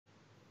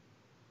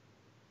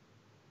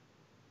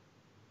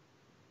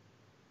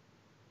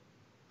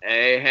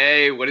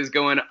Hey, what is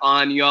going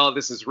on, y'all?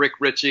 This is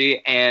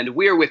Richey, and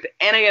we're with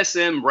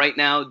NASM right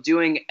now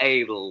doing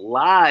a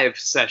live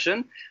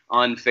session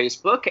on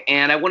Facebook.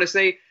 And I want to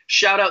say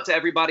shout out to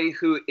everybody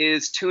who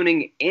is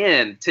tuning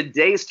in.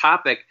 Today's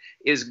topic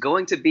is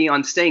going to be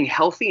on staying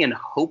healthy and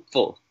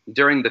hopeful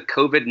during the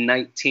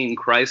COVID-19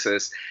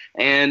 crisis.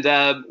 And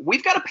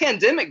we've got a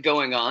pandemic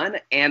going on,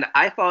 and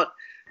I thought,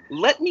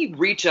 let me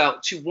reach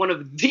out to one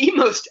of the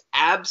most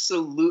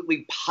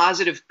absolutely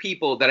positive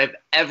people that I've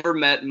ever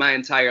met in my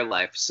entire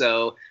life.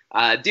 So,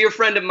 dear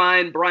friend of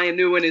mine, Brian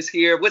Nguyen is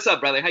here. What's up,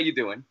 brother? How you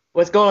doing?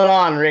 What's going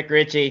on,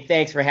 Richey?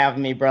 Thanks for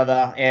having me,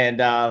 brother. And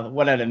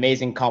what an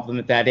amazing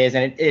compliment that is.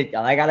 And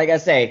like I gotta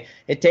say,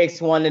 it takes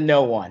one to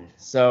know one.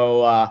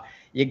 So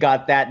you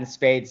got that in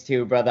spades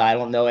too, brother. I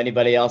don't know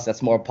anybody else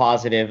that's more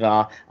positive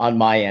on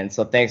my end.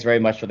 So thanks very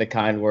much for the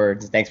kind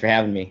words. Thanks for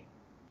having me.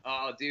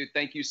 Oh, dude,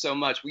 thank you so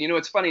much. Well,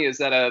 what's funny is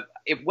that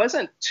it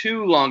wasn't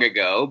too long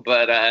ago,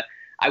 but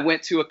I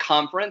went to a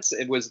conference.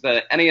 It was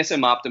the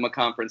NASM Optima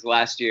conference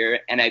last year,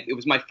 and it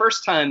was my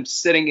first time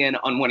sitting in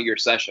on one of your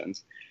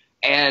sessions.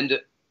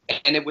 And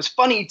it was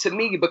funny to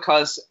me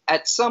because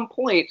at some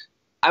point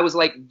I was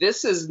like,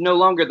 this is no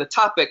longer the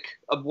topic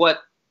of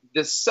what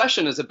this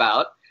session is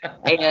about.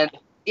 And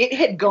it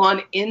had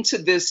gone into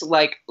this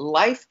like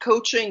life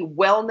coaching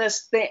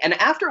wellness thing. And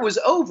after it was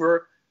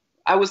over,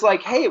 I was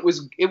like, hey, it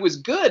was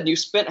good. You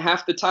spent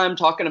half the time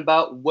talking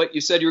about what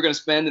you said you were going to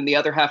spend, and the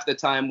other half of the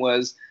time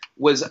was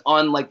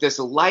on like this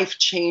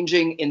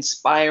life-changing,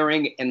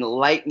 inspiring,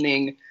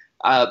 enlightening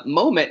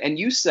moment. And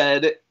you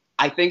said,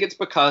 I think it's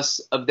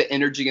because of the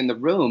energy in the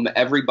room.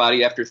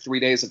 Everybody, after 3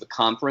 days of the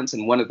conference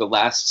and one of the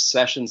last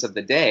sessions of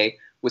the day,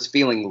 was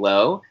feeling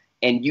low,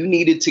 and you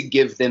needed to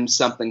give them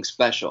something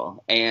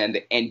special.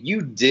 And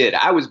you did.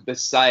 I was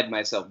beside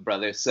myself,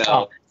 brother.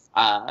 So.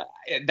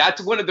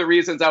 That's one of the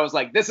reasons I was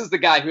like, this is the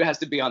guy who has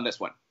to be on this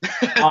one.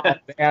 Oh,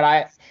 man,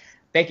 I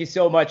thank you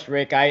so much,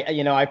 Rick. I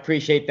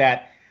appreciate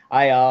that.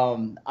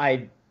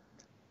 I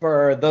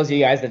for those of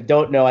you guys that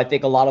don't know, I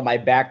think a lot of my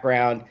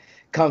background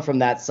comes from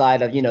that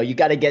side of, you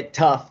got to get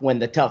tough when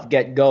the tough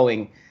get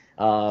going.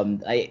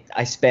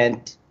 I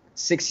spent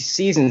 60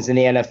 seasons in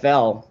the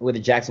NFL with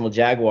the Jacksonville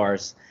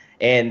Jaguars.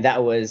 And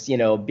that was,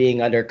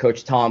 being under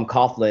Coach Tom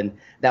Coughlin,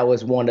 that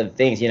was one of the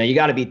things, you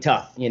got to be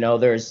tough.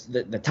 There's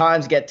the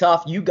times get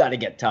tough. You got to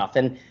get tough.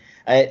 And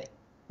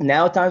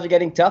now times are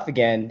getting tough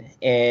again.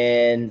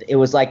 And it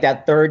was like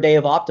that third day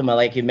of Optima,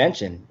 like you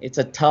mentioned. It's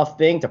a tough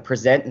thing to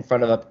present in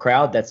front of a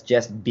crowd that's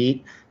just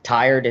beat,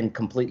 tired, and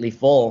completely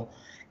full.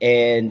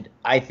 And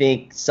I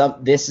think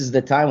this is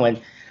the time when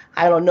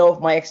I don't know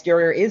if my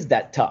exterior is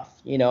that tough.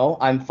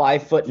 I'm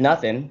 5 foot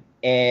nothing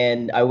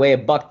and I weigh a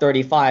buck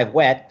 35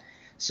 wet.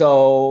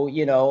 So,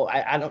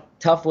 I don't,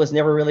 tough was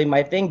never really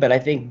my thing, but I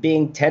think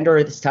being tender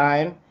at this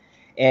time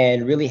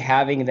and really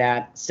having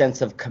that sense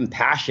of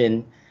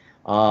compassion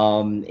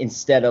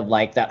instead of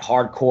like that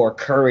hardcore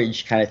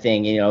courage kind of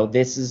thing,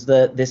 this is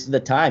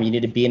the time you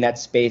need to be in that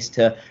space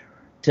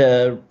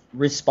to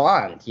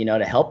respond,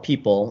 to help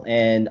people.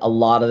 And a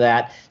lot of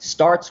that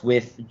starts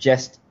with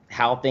just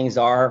how things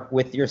are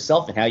with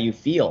yourself and how you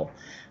feel.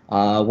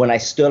 When I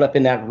stood up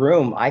in that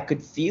room, I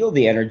could feel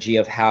the energy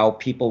of how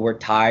people were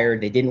tired.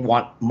 They didn't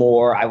want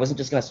more. I wasn't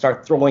just going to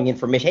start throwing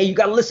information. Hey, you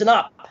got to listen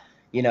up.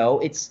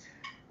 It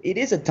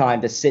is a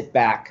time to sit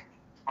back,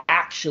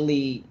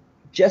 actually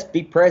just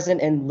be present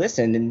and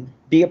listen and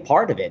be a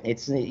part of it.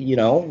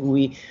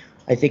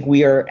 I think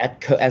we are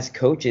as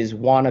coaches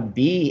want to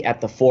be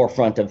at the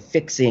forefront of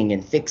fixing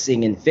and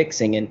fixing and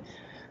fixing. And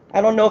I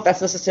don't know if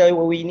that's necessarily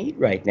what we need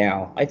right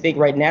now. I think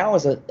right now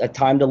is a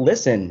time to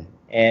listen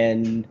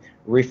and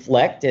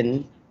reflect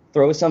and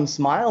throw some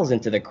smiles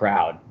into the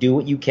crowd. Do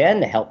what you can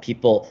to help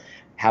people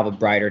have a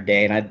brighter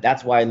day. And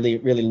that's why I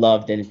really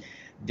loved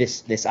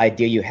this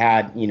idea you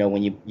had,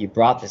 when you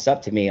brought this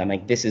up to me. I'm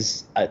like, this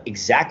is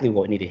exactly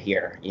what we need to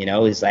hear,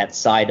 is that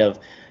side of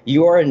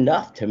you are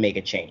enough to make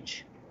a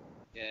change.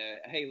 Yeah.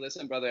 Hey,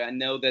 listen, brother, I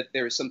know that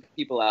there are some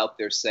people out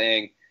there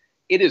saying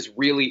it is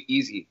really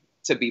easy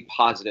to be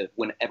positive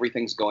when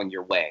everything's going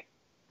your way,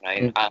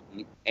 right?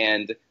 Mm-hmm.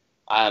 And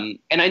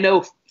I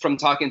know from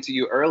talking to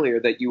you earlier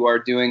that you are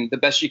doing the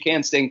best you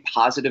can, staying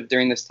positive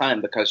during this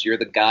time, because you're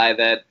the guy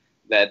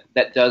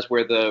that does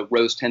wear the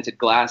rose-tinted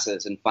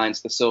glasses and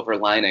finds the silver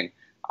lining.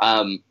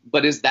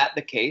 But is that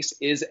the case?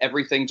 Is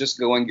everything just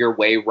going your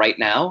way right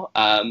now?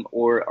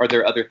 Or are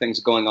there other things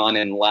going on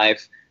in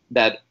life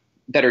that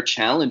are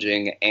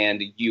challenging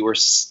and you are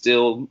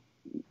still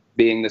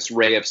being this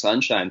ray of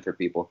sunshine for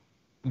people?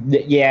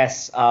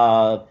 Yes.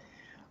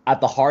 At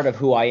the heart of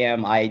who I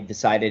am, I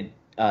decided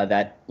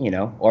that,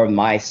 or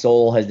my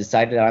soul has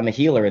decided that I'm a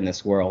healer in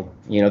this world.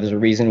 There's a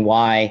reason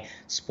why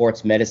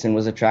sports medicine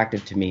was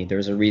attractive to me.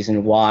 There's a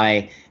reason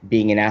why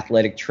being an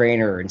athletic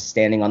trainer and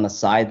standing on the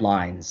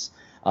sidelines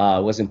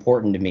was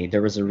important to me.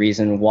 There was a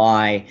reason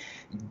why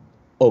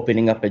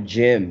opening up a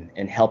gym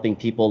and helping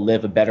people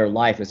live a better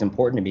life is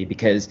important to me,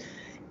 because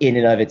in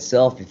and of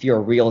itself, if you're a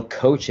real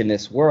coach in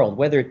this world,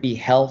 whether it be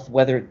health,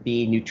 whether it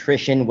be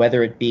nutrition,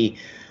 whether it be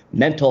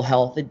mental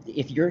health,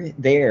 if you're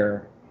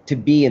there to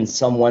be in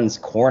someone's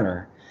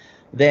corner,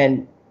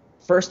 then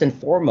first and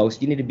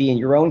foremost, you need to be in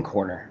your own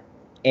corner.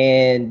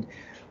 And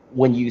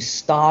when you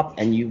stop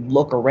and you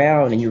look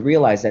around and you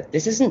realize that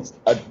this isn't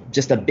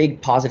just a big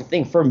positive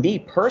thing. For me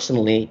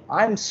personally,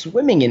 I'm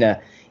swimming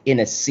in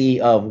a sea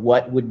of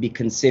what would be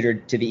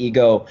considered to the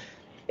ego.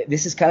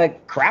 This is kind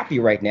of crappy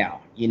right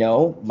now. You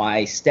know,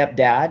 my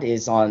stepdad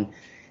is on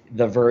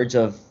the verge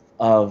of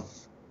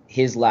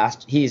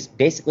he's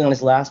basically on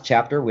his last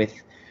chapter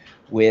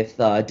with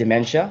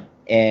dementia,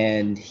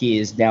 and he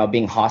is now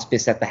being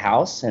hospiced at the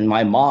house. And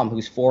my mom,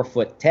 who's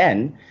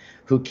 4'10",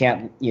 who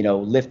can't,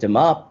 lift him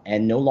up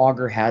and no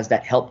longer has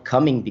that help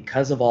coming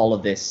because of all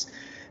of this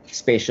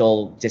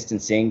spatial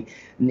distancing,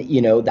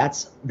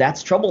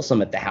 that's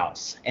troublesome at the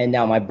house. And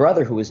now my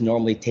brother, who is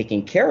normally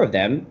taking care of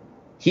them,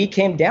 he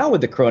came down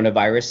with the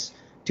coronavirus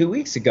 2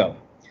 weeks ago.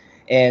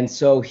 And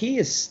so he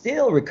is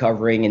still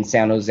recovering in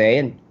San Jose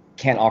and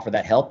can't offer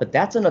that help. But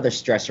that's another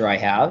stressor I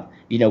have,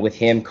 with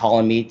him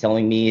calling me,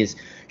 telling me he's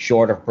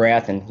short of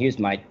breath. And here's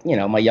my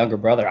younger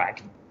brother. I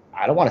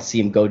don't want to see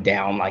him go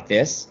down like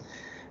this.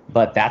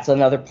 But that's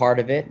another part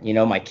of it.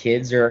 My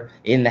kids are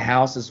in the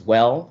house as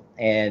well.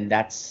 And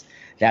that's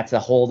a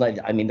whole,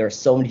 there's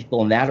so many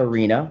people in that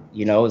arena,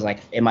 it's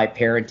like, am I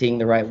parenting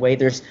the right way?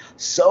 There's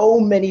so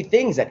many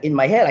things that in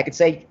my head I could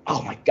say,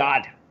 oh my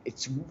God,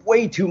 it's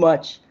way too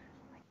much.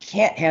 I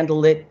can't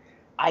handle it.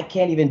 I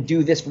can't even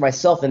do this for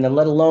myself. And then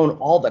let alone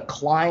all the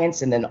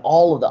clients and then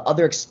all of the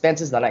other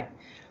expenses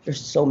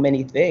there's so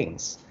many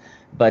things.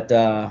 But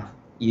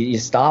you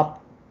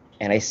stop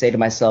and I say to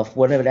myself,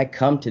 what did I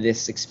come to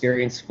this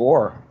experience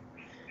for?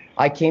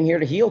 I came here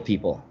to heal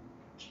people.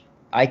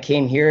 I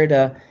came here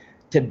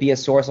to be a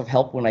source of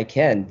help when I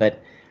can.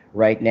 But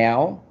right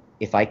now,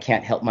 if I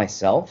can't help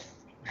myself,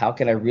 how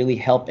can I really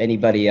help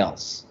anybody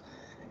else?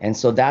 And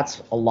so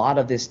that's a lot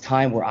of this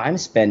time where I'm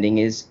spending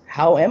is,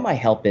 how am I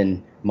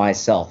helping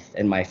myself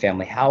and my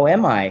family? How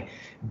am I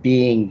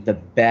being the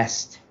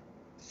best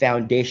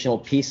foundational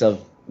piece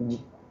of,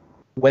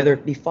 whether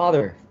it be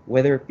father,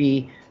 whether it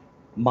be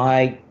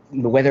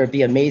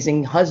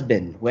amazing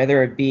husband,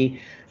 whether it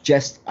be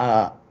just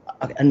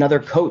another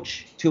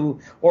coach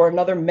or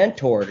another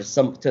mentor to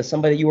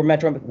somebody you were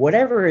mentoring,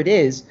 whatever it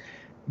is,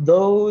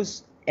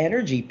 those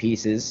energy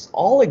pieces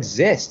all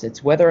exist.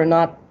 It's whether or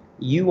not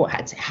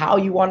it's how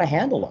you want to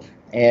handle them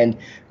and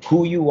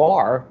who you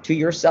are to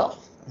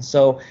yourself.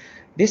 So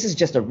this is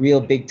just a real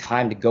big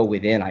time to go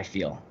within, I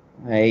feel.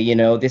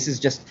 This is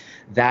just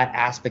that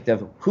aspect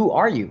of who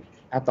are you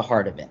at the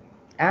heart of it.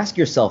 Ask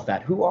yourself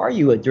that. Who are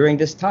you during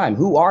this time?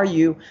 Who are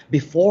you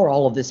before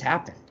all of this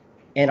happened?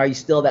 And are you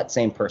still that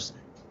same person?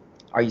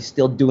 Are you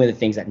still doing the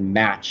things that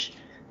match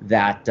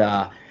that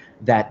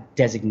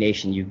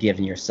designation you've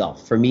given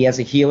yourself? For me as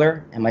a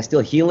healer, am I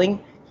still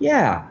healing?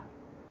 Yeah,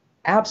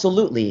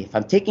 absolutely. If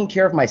I'm taking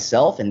care of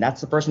myself and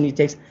that's the person who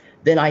takes,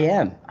 then I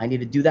am. I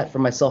need to do that for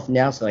myself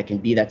now so I can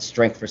be that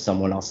strength for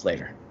someone else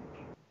later.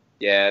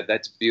 Yeah,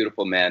 that's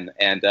beautiful, man.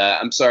 And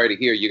I'm sorry to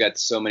hear you got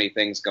so many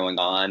things going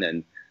on,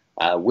 and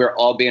we're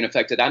all being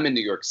affected. I'm in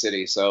New York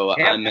City, so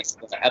yeah. I'm at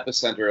the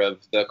epicenter of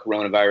the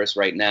coronavirus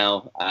right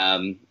now.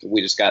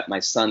 We just got my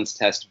son's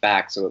test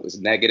back, so it was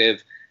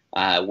negative.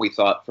 We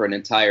thought for an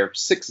entire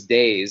 6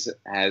 days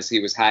as he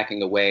was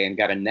hacking away and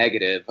got a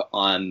negative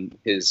on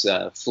his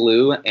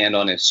flu and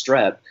on his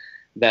strep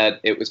that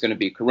it was going to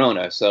be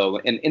corona. So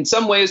in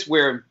some ways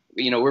we're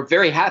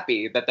very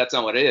happy that that's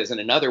not what it is. And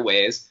in other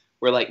ways,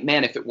 we're like,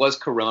 man, if it was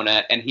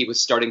corona and he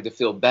was starting to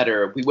feel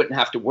better, we wouldn't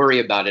have to worry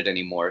about it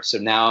anymore. So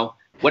now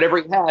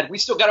whatever he had, we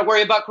still got to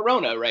worry about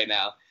corona right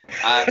now.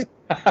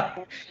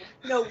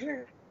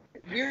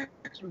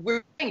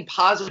 We're being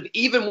positive,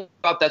 even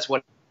about that's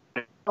what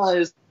it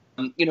was.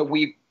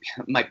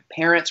 My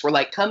parents were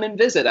like, come and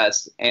visit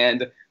us.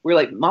 And we're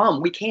like,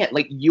 Mom, we can't.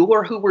 Like,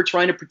 you're who we're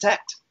trying to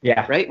protect.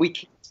 Yeah. Right? We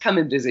can't come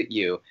and visit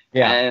you.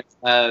 Yeah.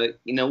 And,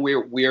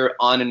 we're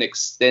on an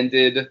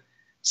extended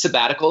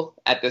sabbatical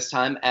at this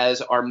time, as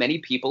are many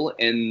people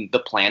in the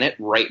planet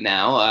right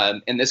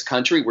now. In this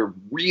country, we're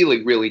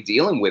really, really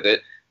dealing with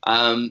it.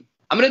 I'm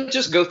going to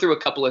just go through a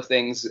couple of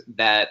things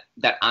that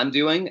I'm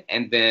doing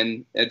and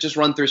then just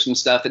run through some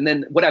stuff. And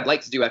then what I'd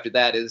like to do after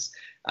that is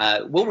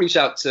we'll reach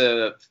out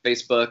to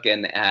Facebook,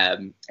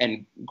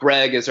 and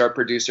Greg is our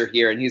producer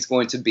here, and he's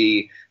going to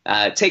be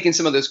taking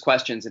some of those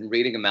questions and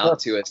reading them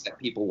out to us that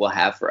people will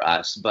have for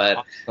us.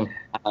 But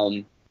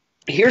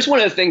here's one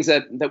of the things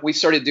that we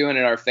started doing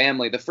in our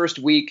family. The first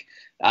week,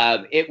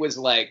 it was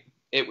like,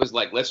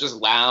 let's just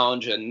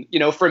lounge. And,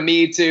 for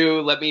me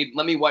too, let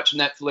me watch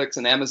Netflix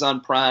and Amazon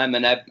Prime.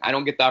 And I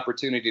don't get the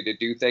opportunity to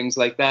do things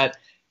like that.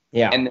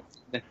 Yeah. And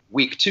then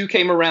week 2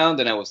 came around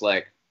and I was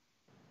like,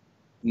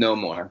 no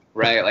more,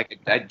 right? Like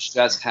I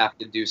just have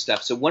to do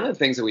stuff. So one of the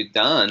things that we've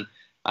done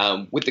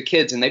with the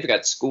kids, and they've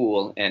got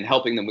school, and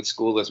helping them with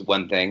school is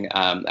one thing,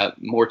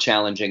 more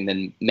challenging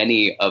than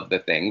many of the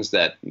things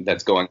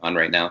that's going on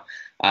right now.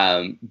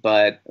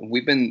 But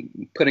we've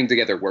been putting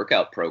together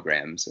workout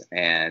programs,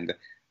 and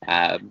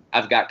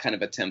I've got kind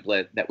of a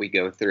template that we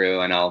go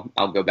through, and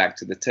I'll go back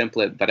to the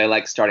template. But I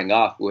like starting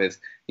off with,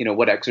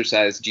 what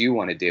exercise do you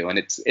want to do? And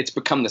it's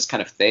become this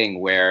kind of thing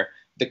where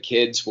the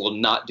kids will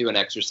not do an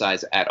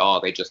exercise at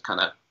all. They just kind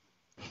of,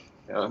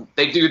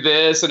 they do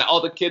this, and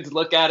all the kids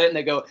look at it and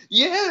they go,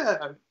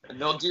 yeah, and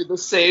they'll do the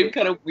same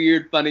kind of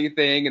weird, funny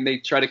thing, and they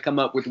try to come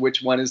up with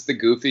which one is the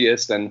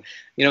goofiest. And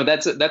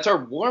that's our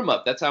warm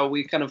up. That's how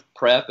we kind of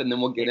prep, and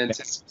then we'll get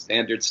into some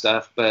standard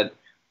stuff. But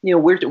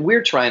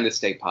we're trying to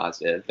stay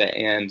positive,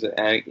 and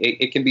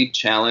it can be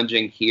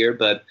challenging here,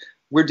 but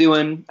we're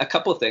doing a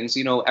couple of things.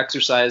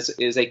 Exercise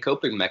is a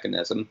coping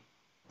mechanism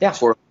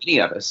for many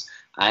of us.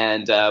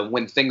 And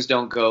when things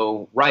don't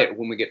go right,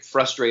 when we get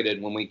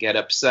frustrated, when we get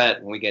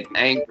upset, when we get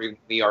angry, when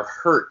we are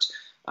hurt,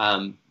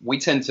 we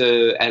tend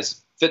to,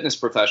 as fitness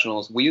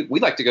professionals, we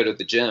like to go to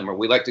the gym, or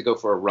we like to go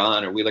for a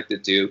run, or we like to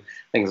do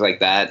things like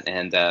that.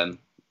 And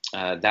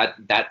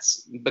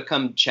that's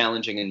become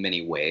challenging in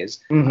many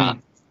ways. Mm-hmm.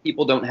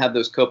 People don't have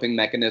those coping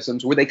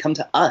mechanisms where they come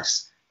to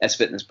us as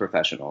fitness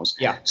professionals.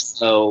 Yeah.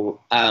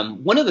 So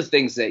one of the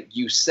things that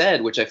you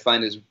said, which I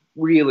find is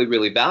really,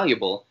 really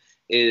valuable,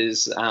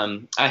 is I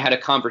had a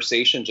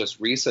conversation just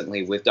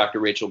recently with Dr.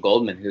 Rachel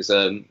Goldman, who's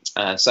a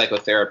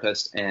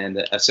psychotherapist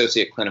and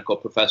associate clinical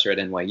professor at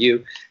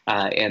NYU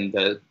in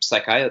the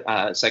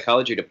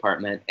psychology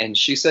department. And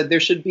she said there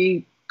should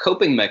be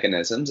coping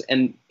mechanisms,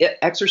 and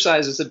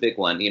exercise is a big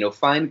one.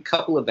 Find a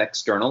couple of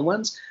external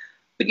ones,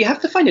 but you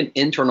have to find an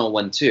internal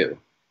one too.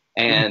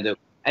 And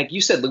like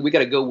you said, we got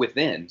to go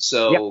within.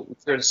 So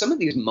there's some of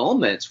these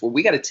moments where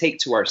we got to take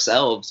to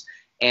ourselves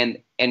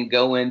and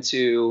go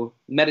into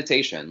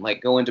meditation,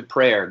 like go into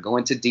prayer, go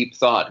into deep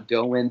thought,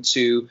 go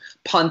into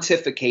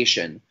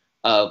pontification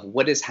of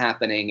what is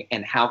happening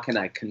and how can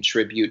I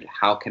contribute,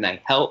 how can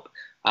I help,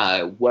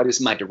 what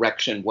is my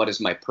direction, what is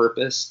my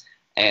purpose.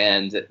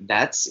 And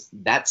that's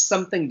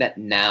something that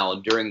now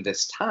during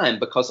this time,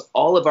 because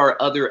all of our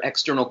other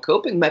external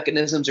coping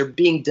mechanisms are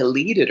being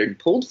deleted and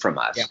pulled from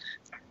us. Yeah.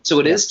 So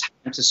it is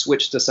time to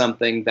switch to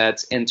something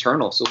that's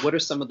internal. So what are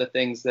some of the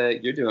things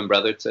that you're doing,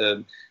 brother,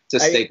 to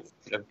stay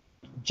positive?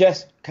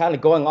 Just kind of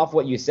going off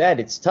what you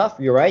said, it's tough.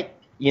 You're right.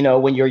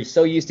 When you're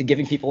so used to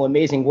giving people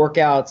amazing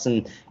workouts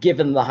and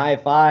giving them the high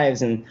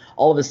fives, and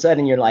all of a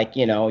sudden you're like,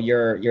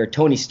 you're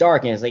Tony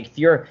Stark, and it's like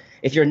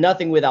if you're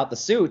nothing without the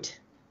suit,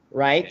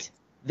 right?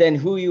 Then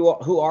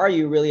who are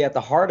you really at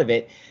the heart of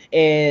it?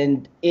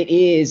 And it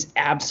is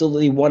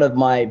absolutely one of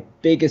my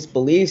biggest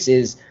beliefs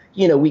is,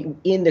 we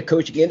in the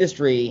coaching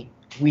industry,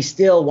 we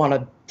still want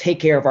to take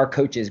care of our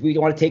coaches. We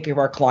want to take care of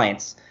our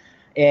clients.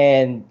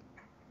 And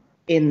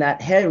in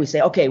that head, we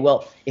say, okay,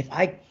 well, if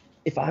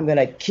I'm going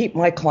to keep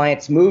my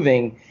clients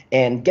moving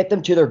and get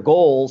them to their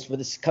goals for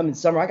this coming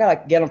summer, I got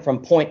to get them from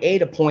point A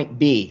to point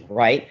B,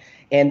 right?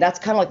 And that's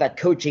kind of like that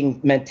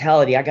coaching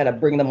mentality. I got to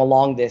bring them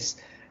along this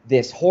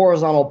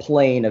horizontal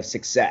plane of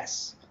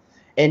success.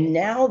 And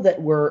now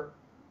that we're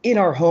in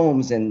our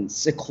homes and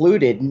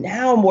secluded,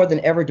 now more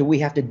than ever do we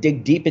have to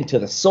dig deep into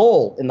the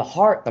soul, in the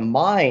heart, the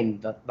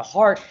mind, the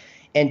heart,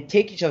 and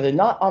take each other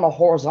not on a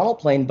horizontal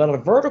plane, but on a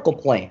vertical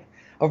plane,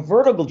 a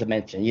vertical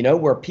dimension,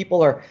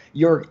 where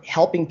you're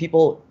helping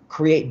people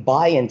create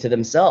buy-in to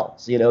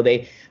themselves.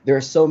 There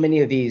are so many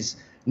of these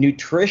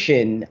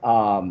nutrition,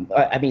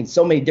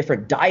 so many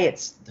different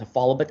diets to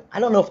follow, but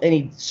I don't know if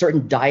any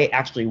certain diet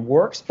actually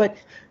works, but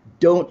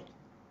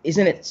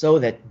isn't it so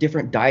that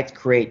different diets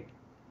create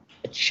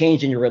a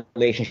change in your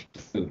relationship to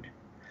food?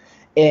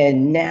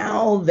 And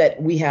now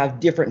that we have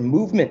different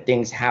movement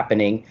things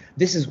happening,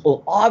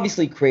 will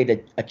obviously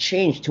create a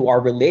change to our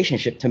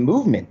relationship to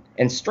movement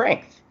and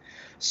strength.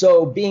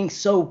 So being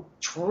so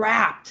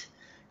trapped,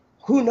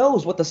 who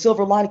knows what the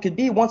silver lining could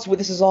be once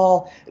this is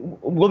all,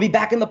 we'll be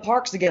back in the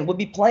parks again. We'll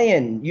be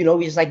playing,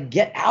 we just like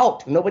get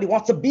out. Nobody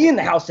wants to be in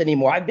the house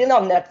anymore. I've been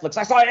on Netflix.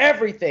 I saw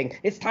everything.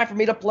 It's time for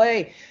me to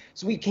play.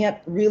 So we can't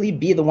really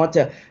be the one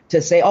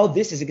to say, oh,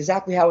 this is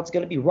exactly how it's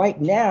going to be. Right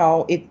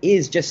now, it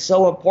is just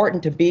so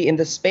important to be in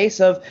the space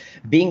of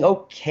being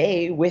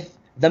okay with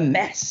the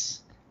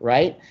mess,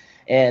 right?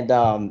 And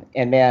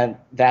man,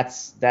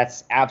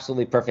 that's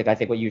absolutely perfect. I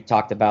think what you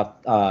talked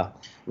about,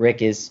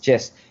 Rick, is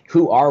just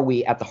who are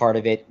we at the heart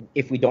of it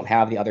if we don't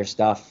have the other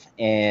stuff,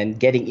 and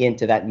getting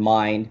into that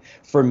mind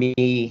for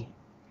me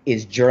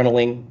is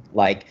journaling.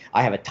 Like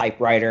I have a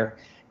typewriter,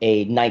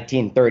 a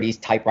 1930s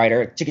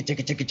typewriter,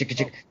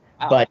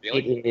 but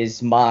really? It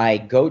is my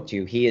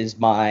go-to. He is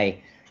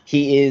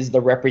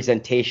the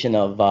representation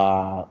of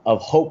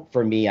hope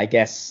for me, I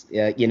guess,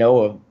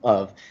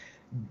 of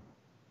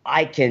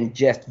I can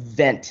just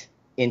vent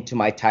into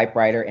my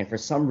typewriter, and for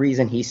some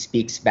reason he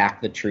speaks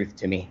back the truth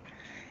to me.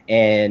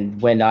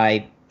 And when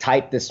I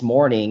typed this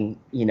morning,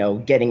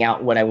 getting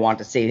out what I want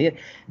to say,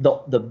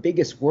 the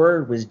biggest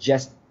word was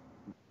just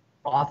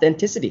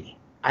authenticity.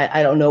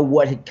 I don't know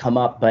what had come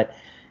up, but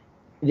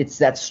it's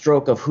that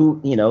stroke of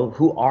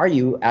who are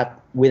you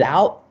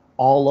without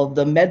all of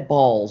the med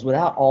balls,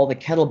 without all the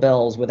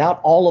kettlebells, without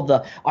all of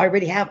I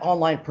already have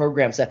online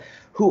programs.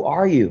 Who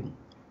are you?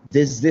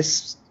 Does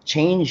this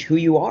change who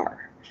you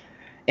are?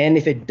 And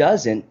if it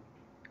doesn't,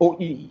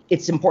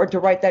 It's important to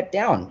write that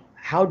down.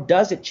 How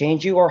does it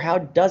change you, or how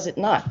does it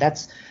not?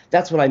 That's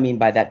what I mean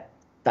by that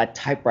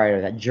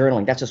typewriter, that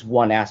journaling. That's just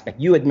one aspect.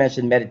 You had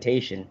mentioned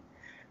meditation.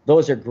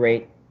 Those are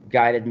great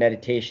guided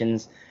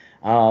meditations.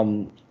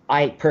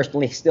 I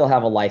personally still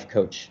have a life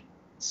coach,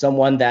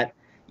 someone that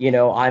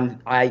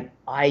I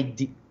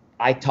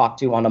talk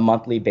to on a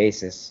monthly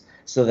basis,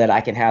 so that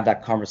I can have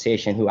that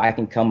conversation, who I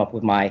can come up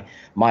with my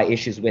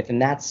issues with.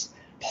 And that's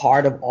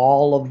part of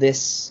all of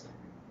this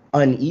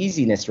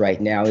uneasiness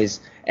right now, is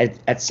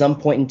at some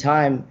point in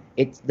time,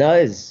 it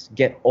does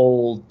get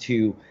old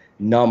to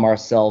numb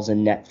ourselves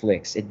in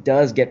Netflix. It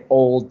does get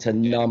old to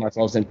numb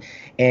ourselves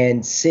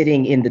and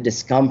sitting in the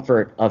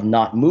discomfort of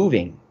not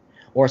moving,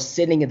 or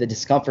sitting in the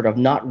discomfort of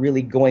not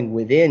really going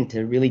within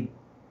to really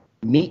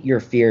meet your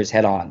fears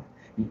head on,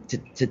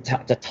 to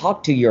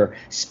talk to your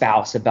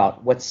spouse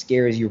about what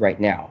scares you right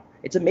now.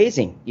 It's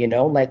amazing,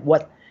 like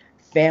what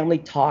family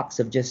talks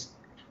of just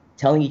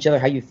telling each other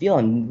how you feel,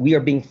 and we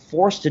are being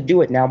forced to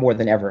do it now more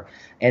than ever.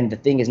 And the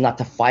thing is not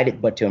to fight it,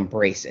 but to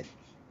embrace it.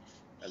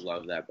 I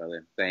love that,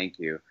 brother. Thank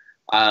you.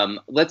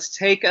 Let's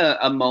take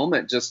a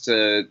moment just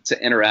to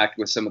interact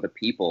with some of the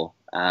people.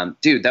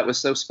 Dude, that was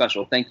so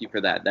special. Thank you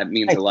for that. That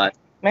means a lot.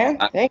 Man,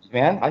 thanks,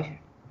 man.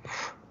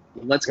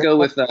 Let's go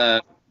with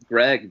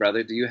Greg,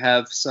 brother. Do you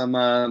have some,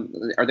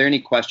 are there any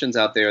questions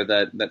out there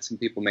that some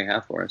people may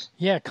have for us?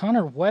 Yeah,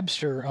 Connor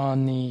Webster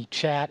on the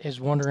chat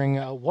is wondering,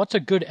 what's a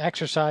good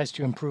exercise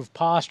to improve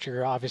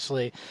posture?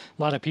 Obviously,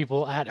 a lot of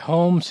people at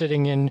home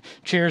sitting in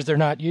chairs they're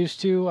not used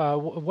to.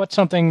 What's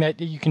something that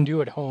you can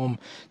do at home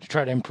to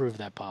try to improve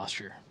that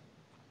posture?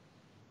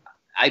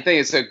 I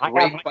think it's a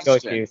great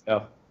question.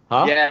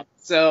 Huh? Yeah.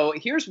 So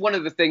here's one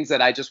of the things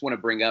that I just want to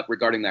bring up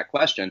regarding that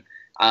question.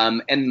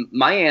 And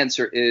my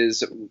answer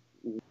is,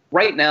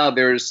 right now,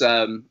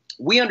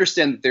 we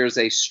understand that there's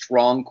a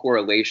strong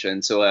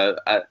correlation, so a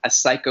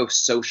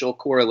psychosocial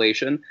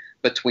correlation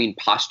between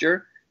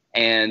posture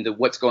and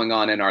what's going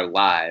on in our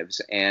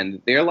lives.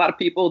 And there are a lot of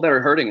people that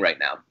are hurting right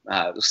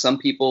now. Some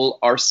people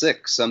are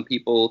sick. Some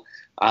people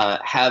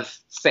have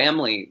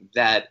family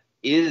that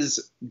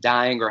is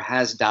dying or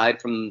has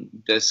died from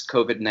this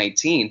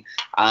COVID-19.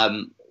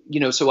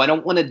 So I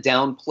don't want to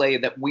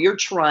downplay that we are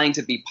trying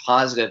to be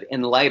positive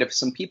in light of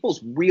some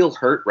people's real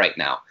hurt right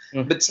now.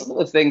 Mm-hmm. But some of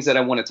the things that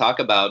I want to talk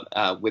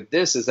about with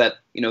this is that,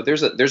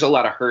 there's a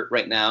lot of hurt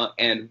right now.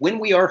 And when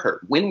we are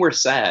hurt, when we're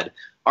sad,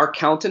 our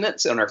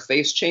countenance and our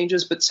face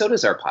changes, but so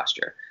does our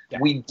posture. Yeah.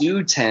 We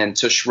do tend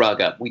to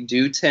shrug up. We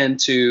do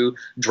tend to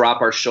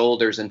drop our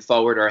shoulders and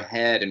forward our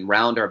head and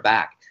round our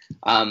back.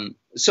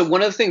 So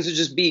one of the things is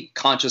just be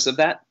conscious of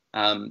that.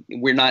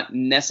 We're not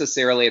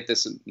necessarily at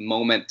this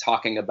moment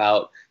talking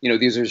about,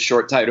 these are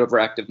short, tight,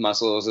 overactive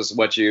muscles. This is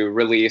what you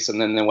release, and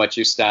then what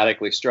you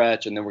statically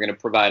stretch. And then we're going to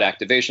provide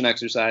activation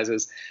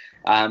exercises.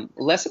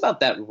 Less about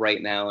that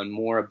right now, and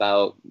more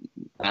about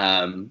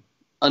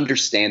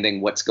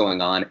understanding what's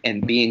going on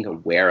and being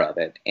aware of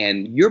it.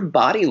 And your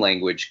body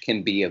language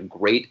can be a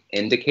great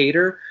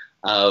indicator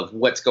of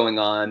what's going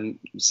on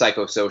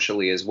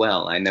psychosocially as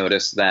well. I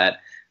noticed that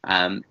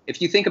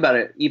if you think about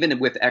it, even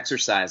with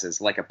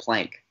exercises like a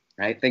plank,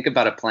 right? Think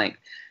about a plank,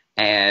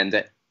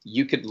 and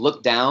you could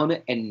look down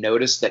and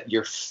notice that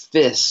your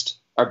fists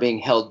are being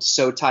held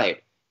so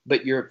tight,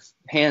 but your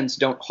hands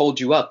don't hold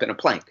you up in a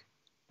plank.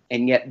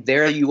 And yet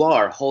there you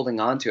are holding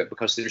on to it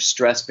because there's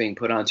stress being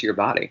put onto your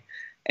body.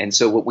 And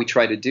so what we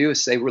try to do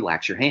is say,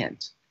 relax your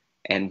hands.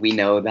 And we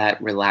know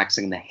that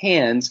relaxing the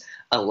hands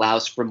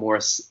allows for more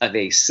of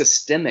a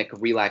systemic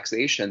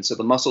relaxation. So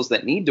the muscles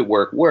that need to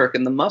work,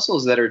 and the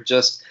muscles that are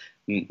just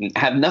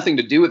have nothing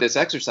to do with this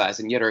exercise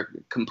and yet are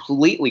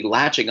completely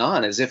latching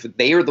on as if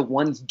they are the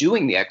ones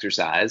doing the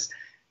exercise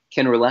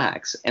can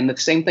relax. And the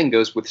same thing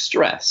goes with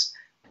stress.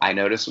 I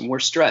notice when we're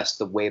stressed,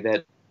 the way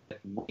that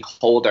we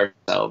hold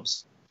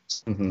ourselves.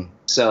 Mm-hmm.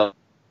 So,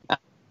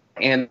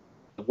 and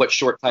what's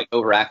short, tight,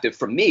 overactive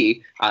for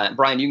me,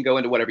 Brian, you can go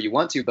into whatever you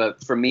want to,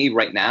 but for me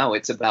right now,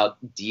 it's about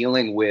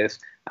dealing with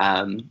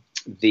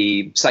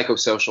the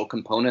psychosocial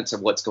components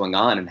of what's going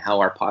on and how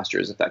our posture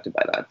is affected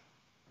by that.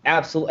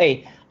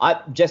 Absolutely.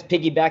 Just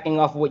piggybacking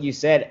off of what you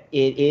said,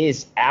 it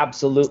is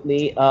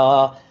absolutely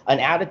an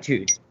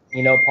attitude.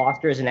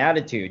 Posture is an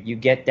attitude. You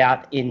get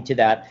that into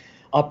that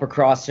upper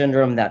cross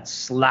syndrome, that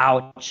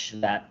slouch,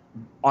 that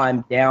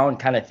I'm down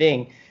kind of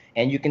thing,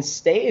 and you can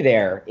stay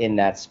there in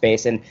that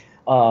space. And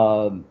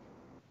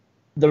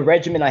the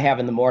regimen I have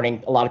in the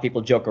morning, a lot of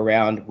people joke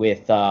around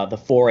with the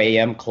 4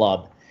 a.m.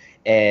 club,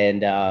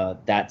 and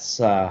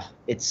that's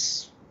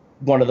it's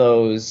one of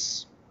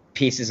those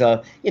pieces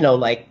of,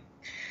 like,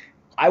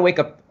 I wake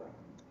up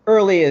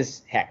early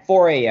as heck,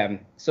 4 a.m.,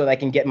 so that I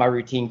can get my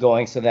routine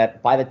going, so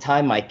that by the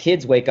time my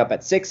kids wake up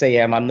at 6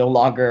 a.m., I'm no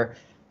longer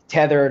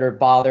tethered or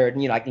bothered.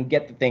 I can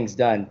get the things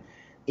done.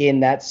 In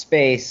that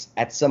space,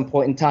 at some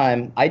point in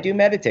time, I do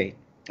meditate.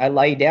 I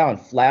lie down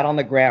flat on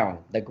the ground.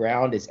 The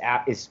ground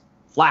is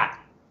flat,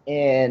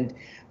 and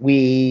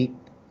we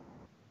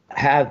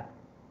have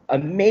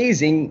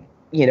amazing,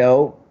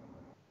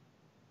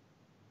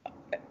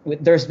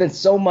 there's been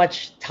so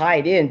much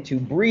tied into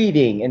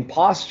breathing and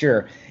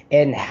posture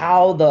and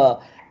how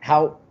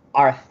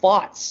our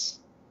thoughts,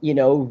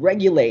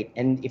 regulate.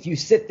 And if you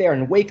sit there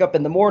and wake up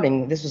in the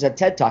morning, this was a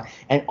TED Talk,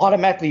 and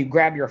automatically you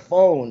grab your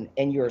phone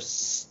and you're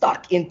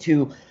stuck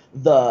into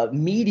the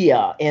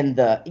media, and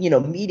the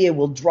media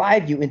will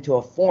drive you into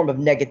a form of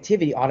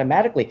negativity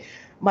automatically.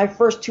 My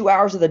first 2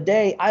 hours of the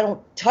day, I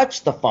don't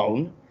touch the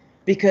phone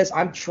because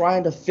I'm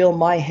trying to fill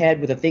my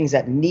head with the things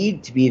that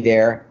need to be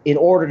there in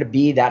order to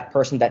be that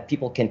person that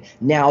people can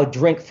now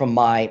drink from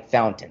my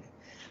fountain.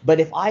 But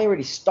if I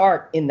already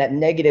start in that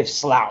negative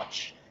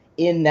slouch,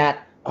 in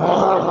that,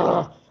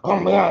 oh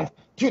man,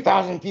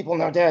 2,000 people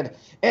now dead,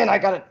 and I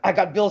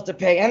got bills to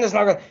pay, and it's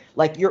not gonna,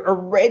 like, you're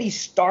already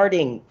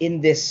starting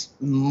in this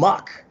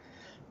muck.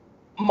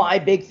 My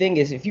big thing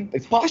is,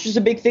 if posture's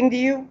a big thing to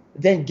you,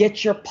 then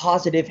get your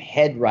positive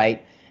head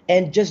right,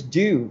 and just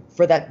do,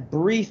 for that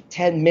brief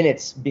 10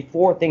 minutes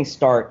before things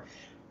start,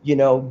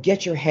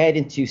 get your head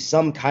into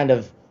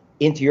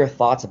into your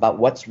thoughts about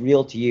what's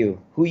real to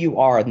you, who you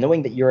are,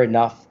 knowing that you're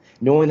enough,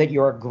 knowing that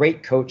you're a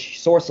great coach,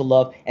 source of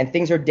love, and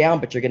things are down,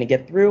 but you're going to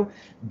get through.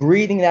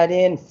 Breathing that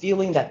in,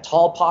 feeling that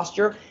tall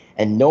posture,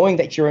 and knowing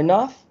that you're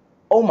enough.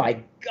 Oh my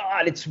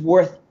God, that's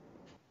worth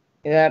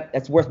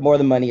more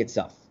than money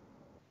itself.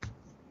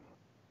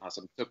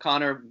 Awesome. So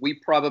Connor, we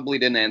probably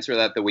didn't answer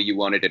that the way you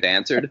wanted it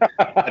answered,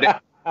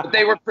 but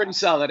they were pretty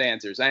solid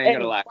answers. I ain't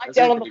gonna lie. Lie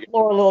down on the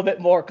floor a little bit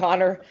more,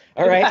 Connor.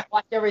 All right,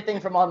 watch everything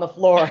from on the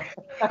floor.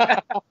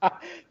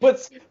 Put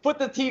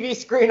the TV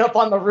screen up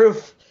on the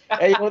roof.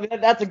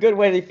 That's a good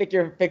way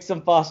to fix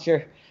some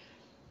posture.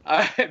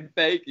 All right,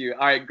 thank you.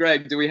 All right,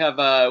 Greg, do we have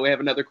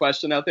another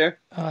question out there?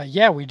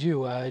 Yeah, we do.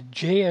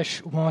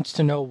 Jayesh wants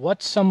to know,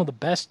 what's some of the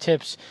best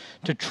tips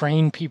to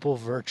train people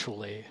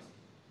virtually?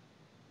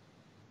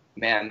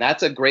 Man,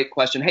 that's a great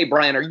question. Hey,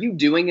 Brian, are you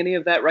doing any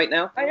of that right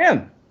now? I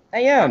am.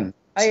 I'm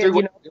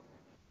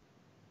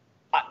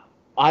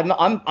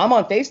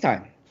on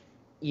FaceTime.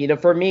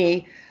 For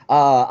me,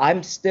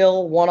 I'm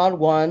still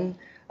one-on-one.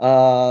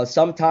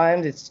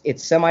 Sometimes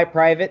it's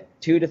semi-private,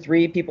 2 to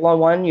 3 people on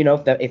one,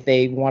 if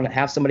they want to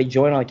have somebody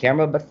join on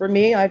camera. But for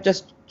me, I've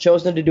just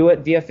chosen to do it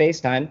via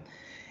FaceTime.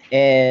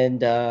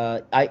 And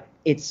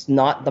it's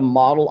not the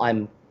model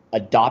I'm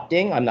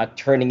adopting. I'm not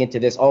turning into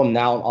this, now I'm an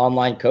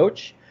online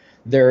coach.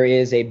 There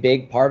is a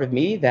big part of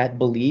me that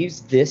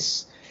believes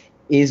this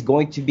is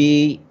going to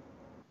be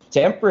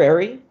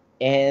temporary.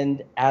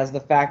 And as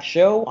the facts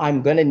show,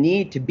 I'm going to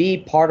need to be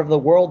part of the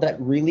world that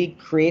really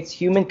creates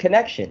human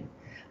connection.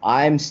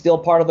 I'm still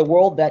part of the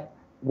world that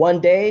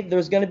one day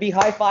there's going to be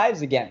high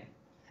fives again,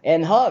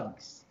 and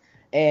hugs,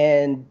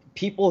 and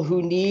people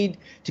who need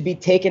to be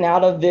taken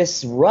out of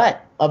this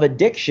rut of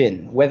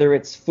addiction, whether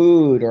it's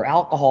food or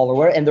alcohol or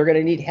whatever, and they're going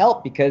to need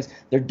help because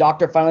their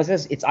doctor finally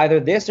says it's either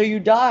this or you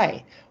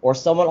die, or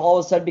someone all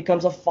of a sudden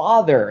becomes a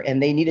father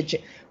and they need to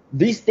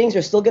these things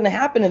are still going to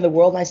happen in the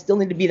world, and I still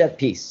need to be that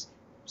piece.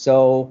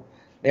 So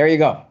there you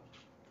go.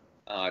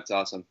 Oh, it's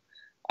awesome.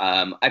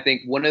 I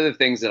think one of the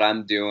things that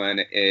I'm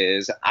doing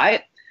is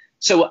I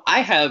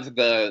have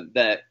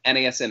the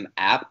NASM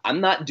app.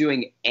 I'm not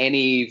doing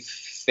any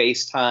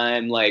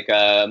FaceTime like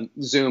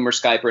Zoom or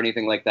Skype or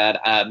anything like that.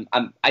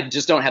 I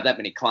just don't have that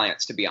many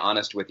clients, to be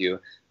honest with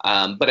you.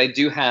 But I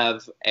do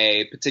have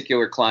a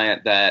particular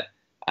client that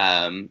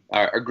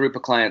a group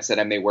of clients that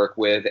I may work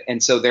with,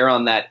 and so they're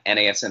on that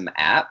NASM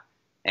app.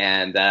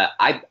 And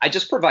I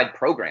just provide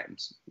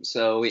programs.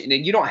 So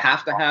you don't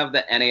have to have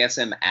the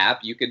NASM app.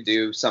 You could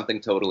do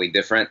something totally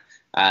different.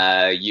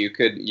 You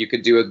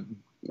could do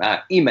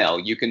a email.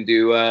 You can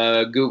do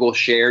a Google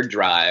Shared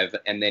Drive,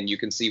 and then you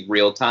can see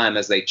real time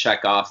as they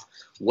check off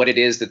what it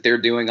is that they're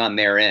doing on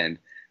their end.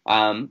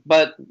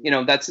 But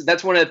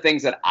that's one of the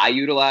things that I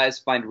utilize,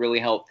 find really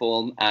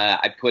helpful.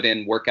 I put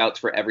in workouts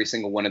for every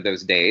single one of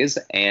those days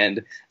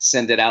and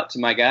send it out to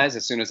my guys.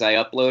 As soon as I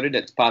upload it,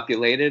 it's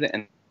populated,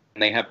 and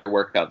they have their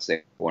workouts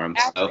there for them.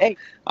 So,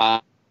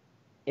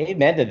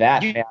 amen to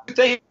that.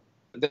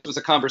 This was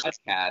a conversation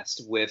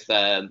with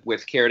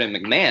Karen and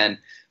McMahon,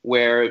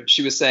 where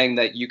she was saying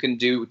that you can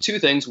do 2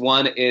 things.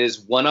 One is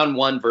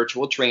one-on-one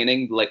virtual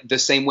training, like the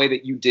same way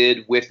that you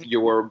did with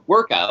your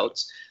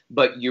workouts,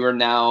 but you are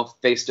now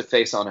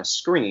face-to-face on a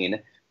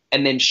screen.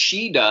 And then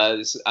she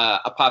does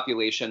a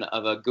population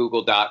of a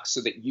Google Doc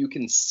so that you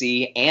can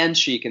see and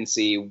she can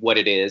see what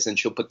it is, and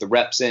she'll put the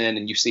reps in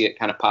and you see it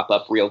kind of pop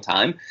up real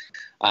time.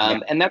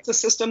 And that's a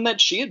system that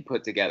she had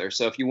put together.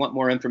 So if you want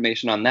more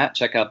information on that,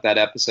 check out that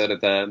episode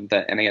of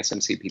the NASM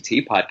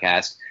CPT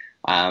podcast.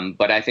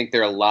 But I think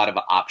there are a lot of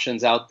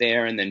options out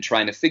there, and then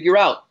trying to figure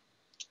out,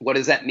 what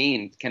does that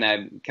mean? Can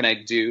I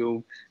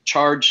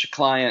charge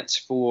clients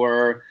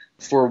for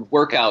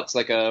workouts,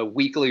 like a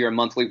weekly or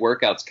monthly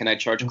workouts? Can I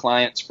charge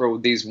clients for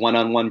these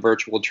one-on-one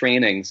virtual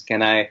trainings?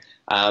 Can I?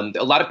 A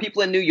lot of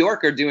people in New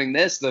York are doing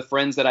this, the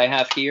friends that I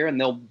have here, and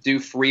they'll do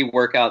free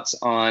workouts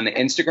on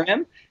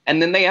Instagram,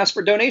 and then they ask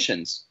for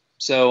donations.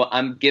 So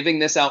I'm giving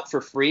this out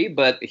for free,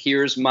 but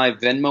here's my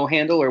Venmo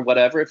handle or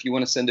whatever. If you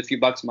want to send a few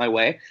bucks my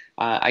way,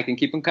 I can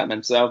keep them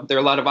coming. So there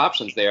are a lot of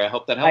options there. I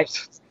hope that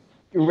helps.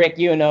 Rick,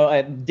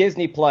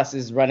 Disney Plus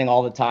is running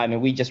all the time,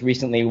 and we just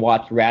recently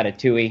watched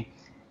Ratatouille,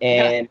 Yeah.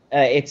 and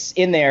it's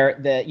in there.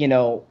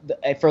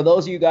 For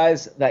those of you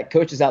guys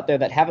coaches out there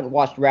that haven't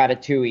watched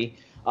Ratatouille,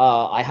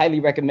 I highly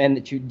recommend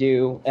that you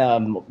do.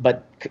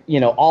 But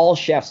all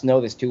chefs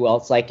know this too well.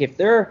 It's like if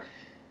you're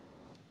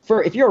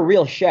a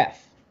real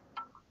chef,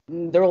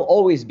 there will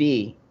always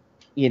be,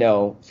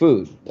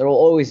 food. There will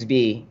always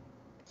be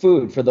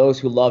food for those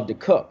who love to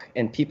cook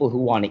and people who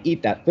want to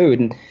eat that food.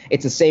 And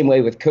it's the same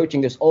way with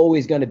coaching. There's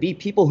always going to be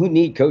people who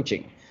need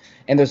coaching,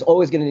 and there's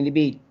always going to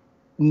be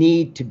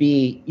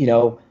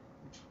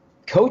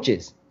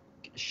coaches,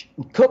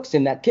 cooks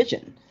in that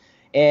kitchen.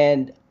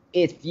 And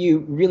if you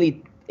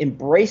really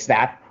embrace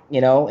that,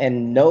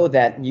 and know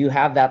that you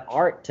have that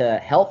art to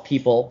help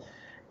people,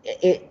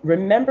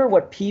 remember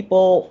what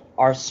people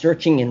are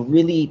searching and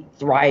really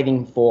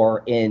thriving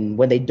for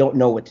when they don't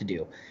know what to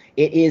do.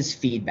 It is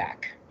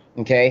feedback.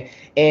 Okay.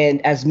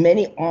 And as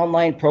many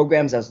online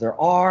programs as there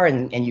are,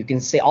 and you can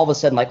say all of a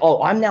sudden, like,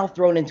 oh, I'm now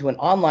thrown into an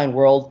online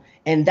world,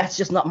 and that's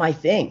just not my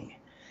thing.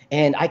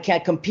 And I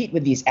can't compete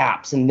with these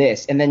apps and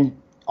this. And then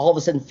all of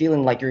a sudden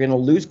feeling like you're going to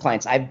lose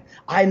clients.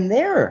 I'm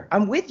there.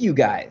 I'm with you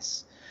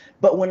guys.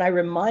 But when I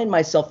remind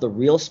myself the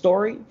real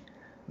story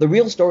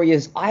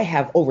is I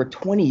have over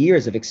 20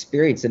 years of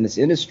experience in this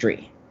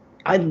industry.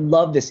 I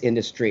love this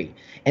industry.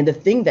 And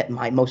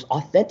my most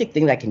authentic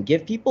thing that I can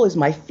give people is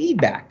my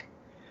feedback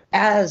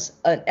as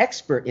an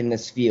expert in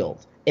this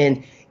field.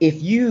 And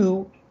if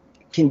you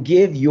can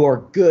give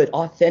your good,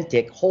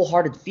 authentic,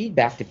 wholehearted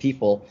feedback to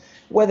people,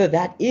 whether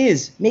that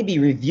is maybe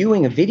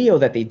reviewing a video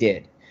that they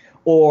did,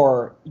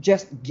 or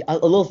just a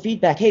little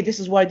feedback, hey, this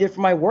is what I did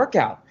for my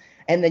workout.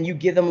 And then you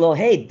give them a little,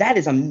 hey, that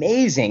is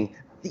amazing.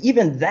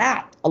 Even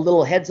that, a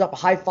little heads up, a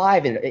high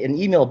five, and an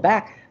email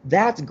back,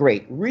 that's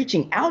great.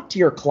 Reaching out to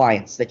your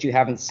clients that you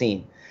haven't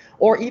seen,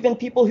 or even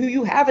people who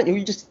you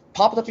just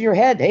popped up in your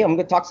head. Hey, I'm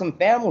going to talk to some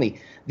family.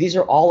 These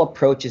are all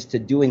approaches to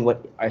doing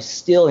what are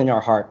still in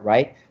our heart,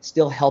 right?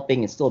 Still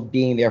helping and still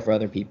being there for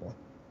other people.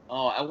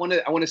 Oh, I want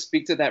to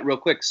speak to that real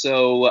quick.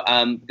 So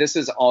this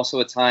is also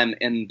a time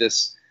in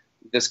this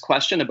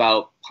question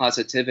about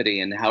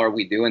positivity and how are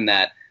we doing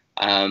that.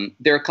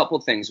 There are a couple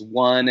of things.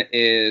 One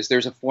is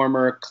there's a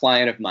former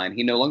client of mine.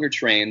 He no longer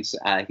trains.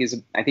 I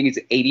think he's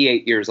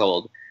 88 years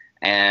old,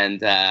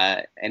 and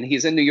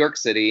he's in New York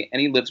City,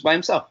 and he lives by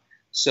himself.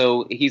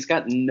 So he's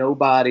got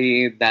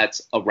nobody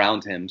that's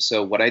around him.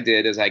 So what I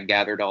did is I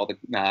gathered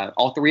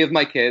all three of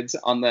my kids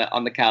on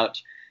the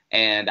couch,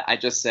 and I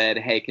just said,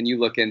 hey, can you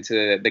look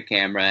into the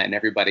camera and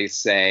everybody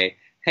say,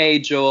 hey,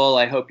 Joel,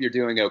 I hope you're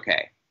doing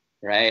okay.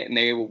 Right. And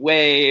they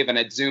wave, and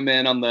I'd zoom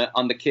in on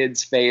the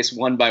kid's face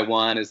one by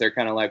one as they're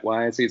kind of like,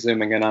 why is he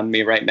zooming in on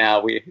me right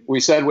now? We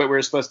said what we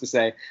were supposed to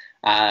say.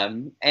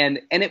 And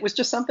it was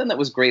just something that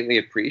was greatly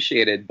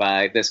appreciated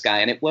by this guy.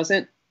 And it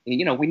wasn't, we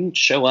didn't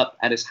show up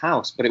at his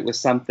house, but it was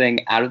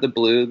something out of the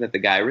blue that the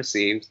guy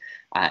received.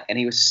 And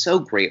he was so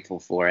grateful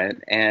for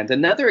it. And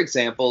another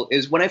example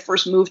is when I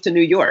first moved to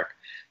New York.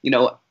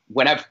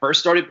 When I first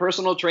started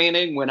personal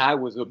training, when I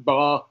was a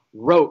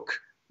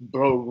broke.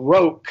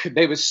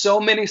 There was so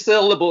many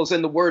syllables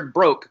in the word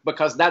broke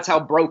because that's how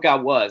broke I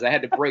was. I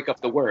had to break up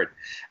the word.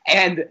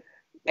 And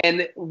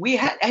we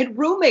had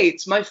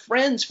roommates, my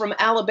friends from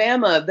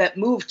Alabama that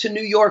moved to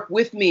New York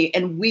with me,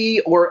 and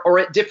or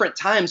at different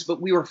times,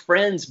 but we were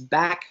friends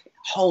back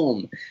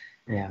home.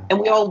 Yeah. And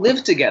we all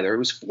lived together. It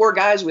was 4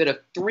 guys. We had a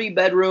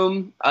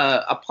 3-bedroom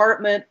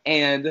apartment,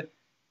 and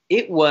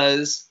it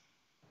was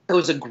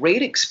a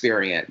great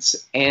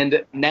experience.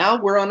 And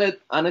now we're on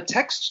a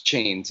text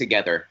chain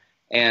together.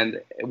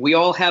 And we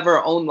all have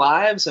our own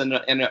lives and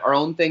our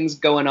own things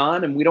going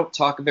on, and we don't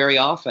talk very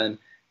often.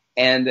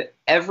 And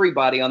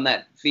everybody on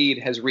that feed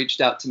has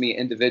reached out to me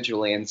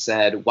individually and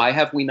said, why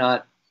have we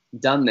not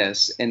done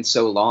this in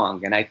so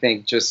long? And I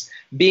think just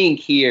being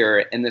here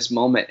in this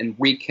moment and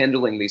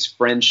rekindling these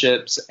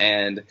friendships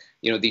and,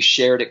 these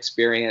shared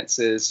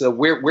experiences. So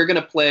we're going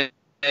to play.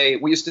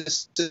 We used to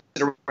sit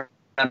around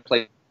and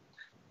play,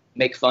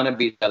 make fun of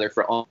each other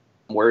for all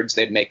words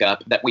they'd make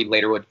up that we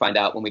later would find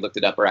out when we looked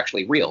it up are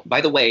actually real. By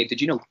the way,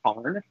 did you know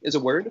carn is a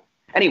word?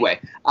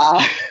 Anyway, so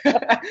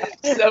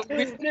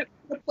we're going to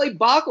play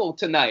Boggle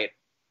tonight.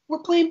 We're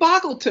playing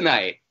Boggle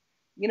tonight.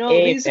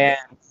 These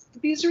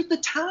are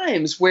the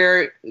times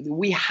where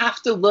we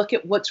have to look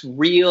at what's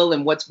real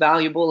and what's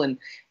valuable and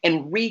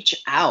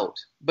reach out,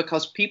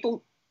 because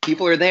people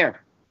are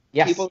there.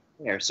 Yes. People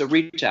are there. So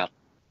reach out.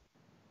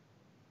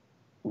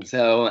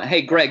 So,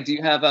 hey, Greg, do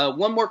you have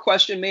one more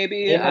question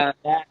maybe?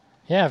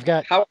 Yeah, I've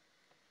got.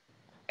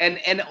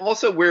 And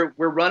also we're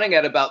running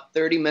at about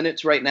 30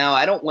 minutes right now.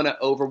 I don't want to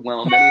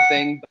overwhelm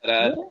anything,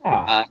 but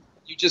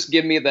you just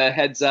give me the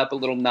heads up, a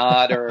little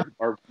nod, or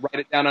write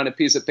it down on a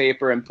piece of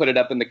paper and put it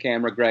up in the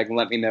camera, Greg, and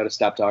let me know to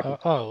stop talking.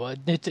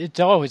 It's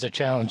always a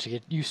challenge to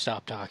get you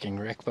stop talking,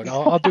 Rick, but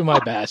I'll do my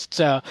best.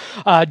 So,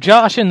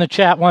 Josh in the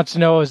chat wants to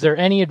know: is there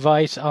any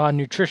advice on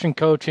nutrition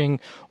coaching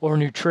or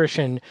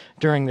nutrition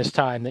during this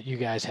time that you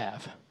guys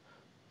have?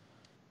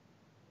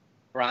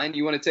 Brian, do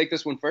you want to take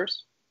this one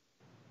first?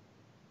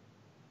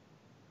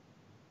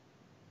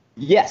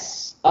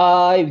 Yes.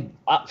 So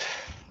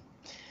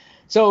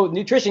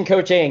nutrition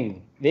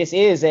coaching. This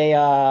is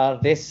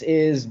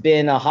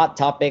been a hot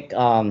topic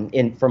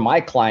in for my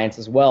clients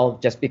as well,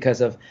 just because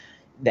of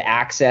the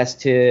access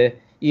to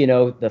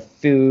the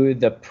food,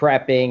 the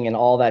prepping, and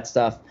all that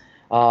stuff.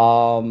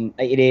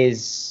 It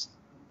is,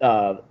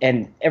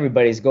 and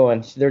everybody's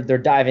going. They're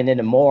diving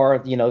into more.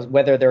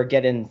 Whether they're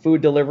getting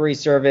food delivery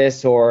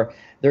service or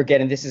they're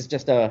getting. This is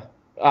just I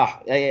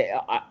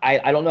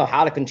don't know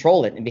how to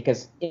control it, and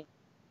because.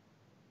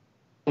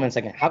 One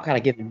second, how can I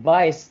give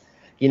advice?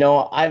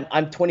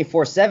 I'm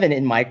 24/7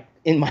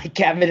 in my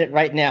cabinet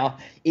right now,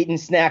 eating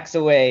snacks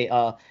away.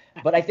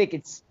 But I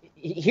think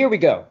here we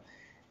go.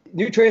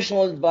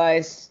 Nutritional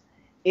advice.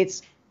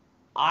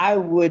 I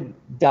would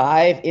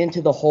dive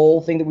into the whole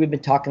thing that we've been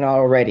talking about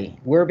already.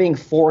 We're being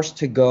forced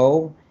to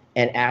go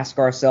and ask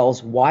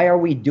ourselves, why are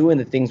we doing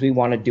the things we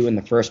want to do in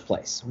the first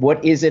place?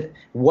 What is it?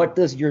 What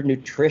does your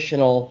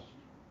nutritional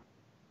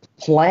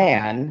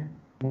plan?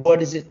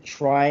 What is it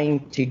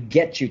trying to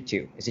get you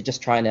to? Is it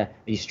just are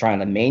you trying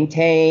to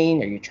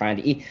maintain? Are you trying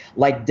to eat?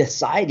 Like,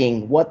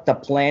 deciding what the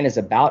plan is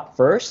about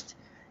first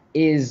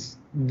is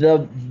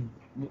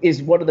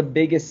one of the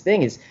biggest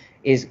things.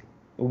 Is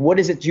what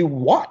is it you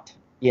want?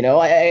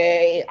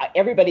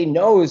 Everybody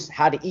knows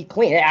how to eat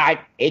clean.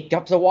 8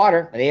 cups of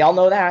water. They all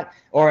know that.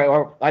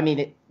 Or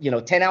 10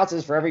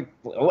 ounces for every,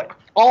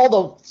 all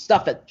the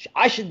stuff that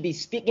I should be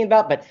speaking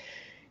about, but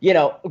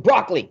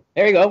broccoli.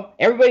 There you go.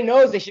 Everybody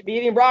knows they should be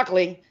eating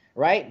broccoli,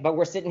 right? But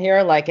we're sitting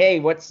here like, hey,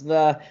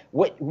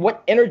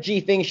 what energy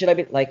thing should I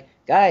be like?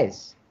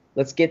 Guys,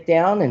 let's get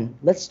down and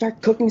let's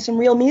start cooking some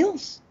real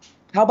meals.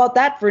 How about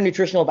that for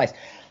nutritional advice?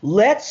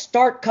 Let's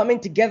start coming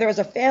together as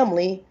a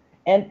family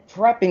and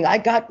prepping. I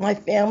got my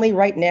family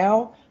right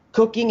now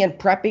cooking and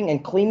prepping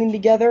and cleaning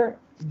together,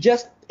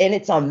 and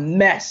it's a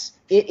mess.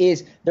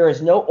 There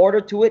is no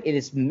order to it. It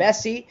is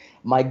messy.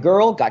 My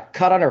girl got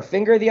cut on her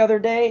finger the other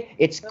day.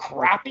 It's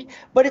crappy,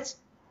 but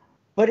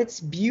it's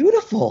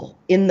beautiful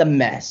in the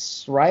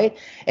mess, right?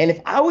 And if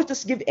I was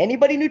to give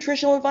anybody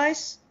nutritional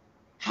advice,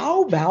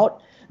 how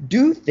about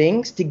do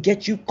things to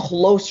get you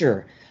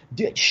closer?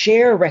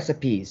 Share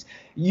recipes.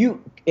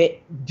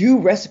 Do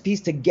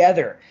recipes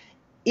together.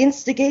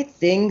 Instigate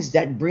things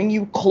that bring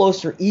you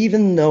closer,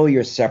 even though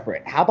you're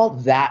separate. How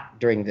about that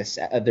during this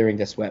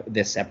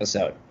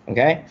episode?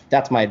 Okay,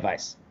 that's my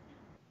advice.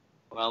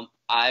 Well,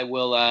 I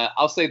will.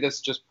 I'll say this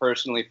just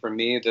personally for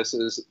me. This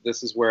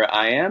is where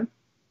I am.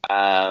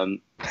 And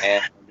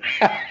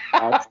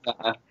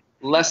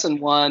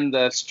lesson 1,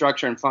 the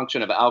structure and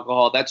function of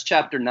alcohol. That's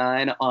chapter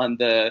 9 on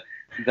the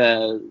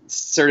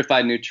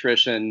certified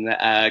nutrition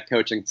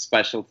coaching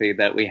specialty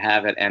that we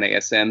have at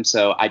NASM.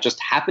 So I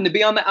just happen to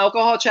be on the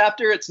alcohol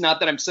chapter. It's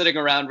not that I'm sitting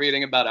around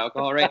reading about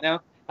alcohol right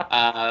now.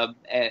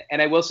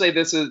 And I will say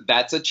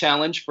that's a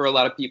challenge for a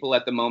lot of people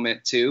at the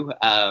moment too.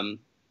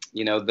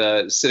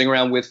 The sitting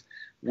around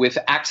with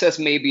access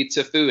maybe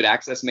to food,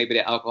 access maybe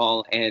to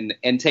alcohol, and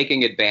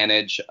taking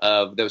advantage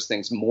of those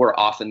things more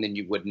often than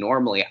you would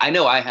normally. I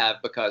know I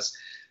have, because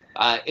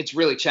it's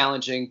really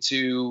challenging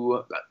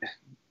to.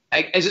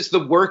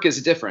 The work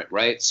is different,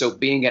 right? So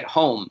being at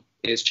home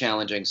is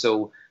challenging.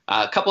 So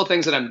a couple of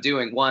things that I'm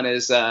doing. One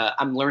is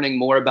I'm learning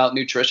more about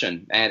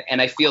nutrition,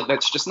 and I feel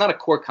that's just not a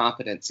core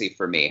competency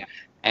for me.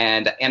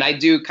 And I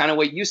do kind of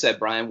what you said,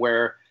 Brian,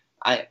 where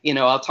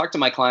I'll talk to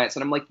my clients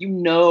and I'm like,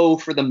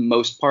 for the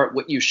most part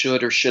what you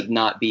should or should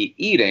not be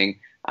eating.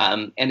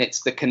 And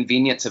it's the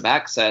convenience of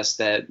access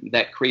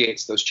that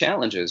creates those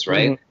challenges,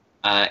 right?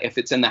 Mm-hmm. If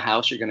it's in the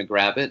house, you're going to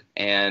grab it.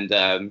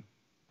 And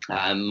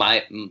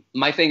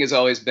my thing has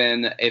always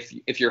been,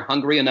 if you're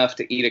hungry enough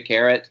to eat a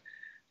carrot,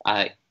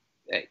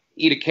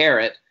 eat a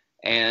carrot.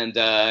 And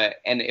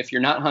if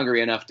you're not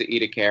hungry enough to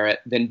eat a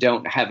carrot, then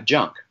don't have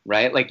junk,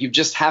 right? Like, you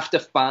just have to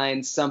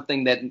find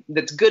something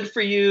that's good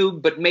for you,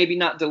 but maybe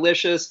not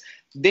delicious.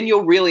 Then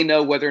you'll really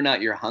know whether or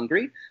not you're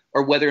hungry,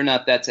 or whether or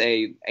not that's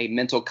a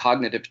mental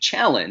cognitive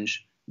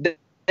challenge that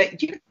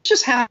you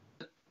just have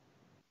to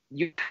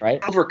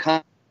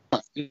overcome.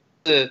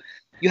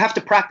 You have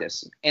to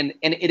practice, and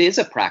it is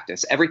a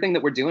practice. Everything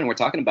that we're doing, we're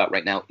talking about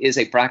right now, is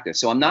a practice.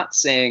 So I'm not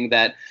saying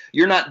that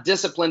you're not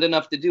disciplined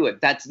enough to do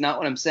it. That's not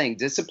what I'm saying.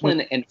 Discipline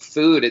in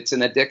food, it's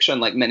an addiction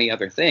like many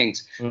other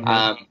things.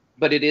 Mm-hmm.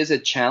 But it is a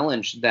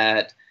challenge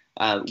that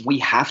we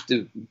have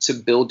to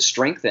build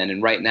strength in.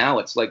 And right now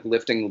it's like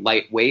lifting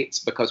light weights,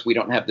 because we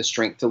don't have the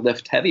strength to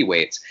lift heavy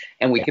weights.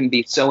 And we can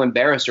be so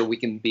embarrassed, or we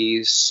can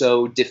be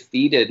so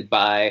defeated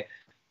by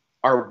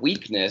our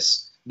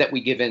weakness, that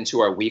we give into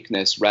our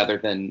weakness rather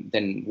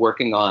than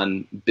working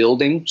on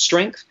building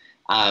strength.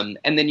 And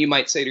then you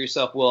might say to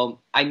yourself,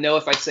 well, I know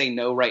if I say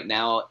no right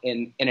now,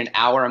 in an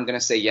hour, I'm going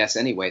to say yes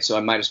anyway. So I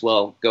might as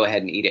well go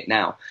ahead and eat it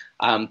now.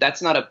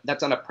 That's not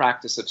a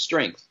practice of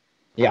strength.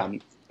 Yeah.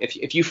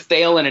 If you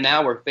fail in an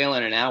hour,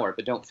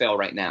 but don't fail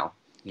right now.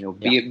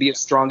 Be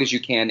as strong as you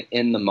can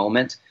in the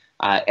moment.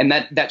 And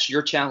that's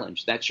your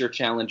challenge. That's your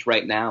challenge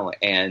right now.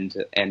 And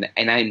I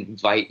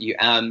invite you,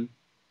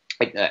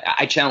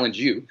 I challenge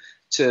you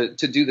to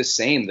do the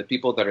same, the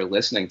people that are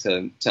listening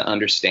to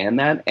understand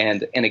that.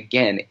 And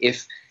again,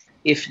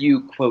 if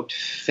you quote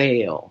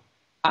fail,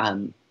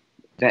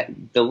 that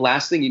the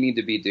last thing you need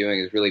to be doing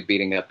is really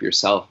beating up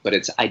yourself, but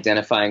it's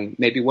identifying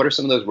maybe what are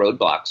some of those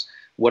roadblocks,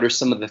 what are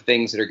some of the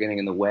things that are getting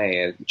in the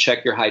way.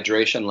 Check your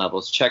hydration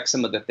levels, check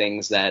some of the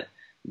things that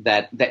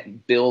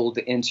build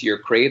into your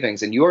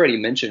cravings. And you already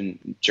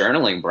mentioned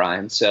journaling,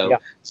 Brian. So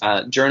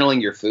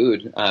journaling your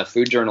food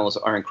journals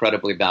are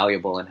incredibly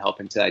valuable in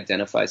helping to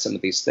identify some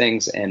of these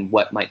things and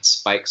what might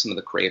spike some of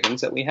the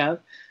cravings that we have.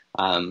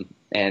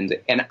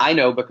 And I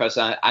know because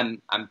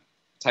I'm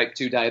type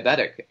 2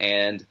 diabetic,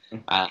 and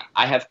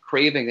I have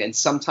cravings, and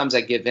sometimes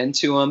I give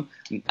into them,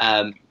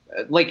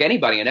 like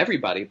anybody and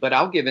everybody, but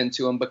I'll give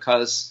into them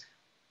because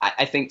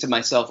I think to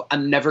myself,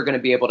 I'm never going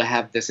to be able to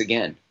have this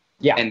again.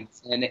 Yeah. And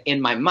in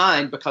my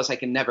mind, because I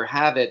can never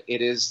have it,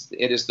 it is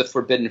the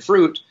forbidden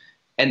fruit.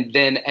 And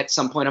then at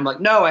some point I'm like,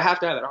 no, I have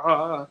to have it.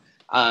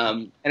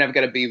 And I've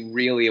got to be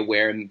really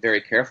aware and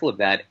very careful of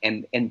that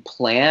and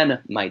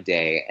plan my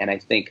day. And I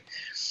think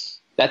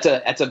that's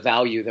a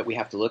value that we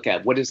have to look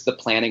at. What is the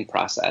planning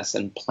process?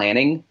 And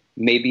planning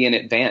maybe in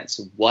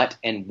advance what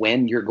and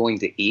when you're going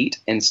to eat,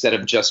 instead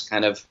of just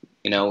kind of,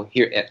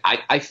 here,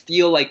 I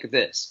feel like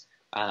this.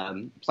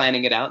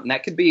 Planning it out. And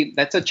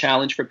that's a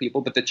challenge for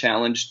people, but the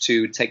challenge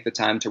to take the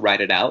time to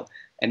write it out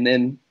and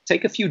then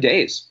take a few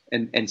days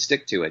and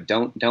stick to it.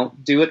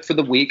 Don't do it for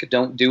the week.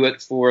 Don't do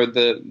it for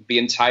the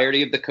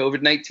entirety of the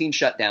COVID-19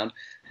 shutdown.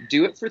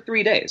 Do it for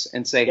 3 days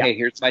and say, hey,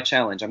 here's my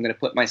challenge. I'm going to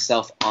put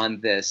myself on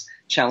this,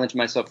 challenge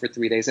myself for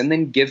 3 days, and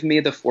then give me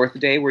the fourth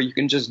day where you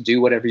can just do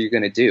whatever you're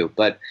going to do.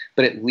 But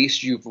at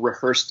least you've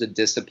rehearsed the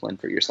discipline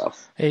for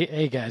yourself.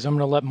 Hey guys, I'm going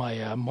to let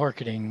my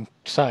marketing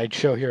side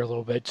show here a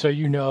little bit. So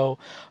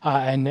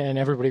and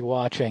everybody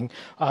watching,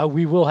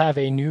 we will have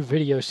a new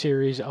video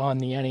series on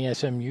the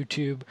NASM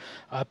YouTube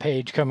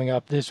page coming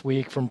up this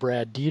week from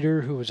Brad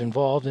Dieter, who was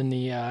involved in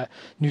the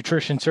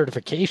nutrition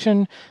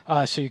certification.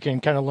 So you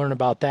can kind of learn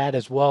about that,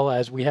 as well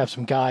as we have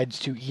some guides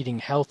to eating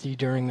healthy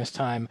during this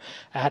time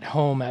at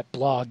home at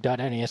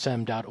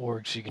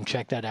blog.nasm.org. So you can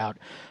check that out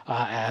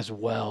as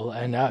well.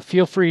 And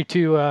feel free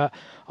to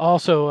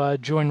also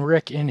join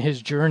Rick in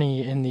his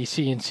journey in the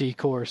CNC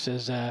course.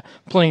 As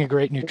plenty of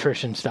great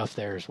nutrition stuff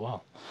there as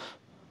well.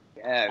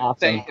 Yeah,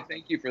 awesome.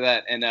 Thank you for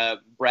that. And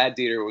Brad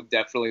Dieter would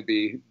definitely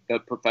be the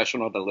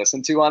professional to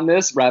listen to on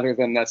this, rather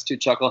than us two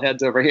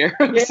chuckleheads over here.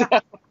 Yeah. So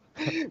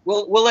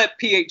we'll let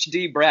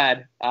PhD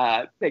Brad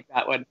take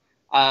that one.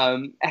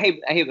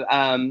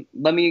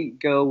 Let me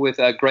go with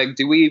Greg.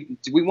 Do we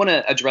want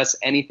to address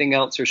anything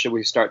else, or should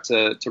we start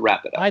to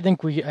wrap it up? I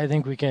think we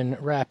can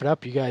wrap it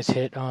up. You guys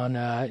hit on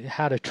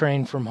how to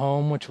train from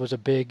home, which was a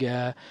big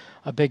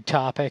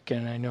topic,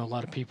 and I know a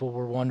lot of people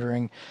were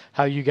wondering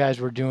how you guys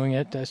were doing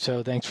it.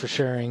 So thanks for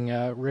sharing,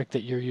 Rick,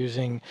 that you're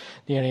using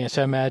the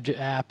NASM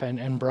app,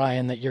 and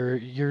Brian, that you're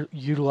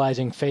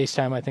utilizing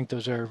FaceTime. I think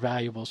those are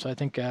valuable. So I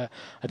think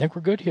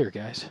we're good here,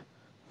 guys.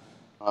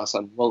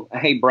 Awesome. Well,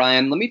 hey,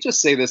 Brian, let me just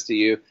say this to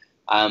you.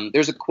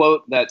 There's a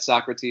quote that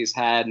Socrates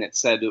had, and it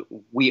said,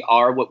 "We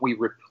are what we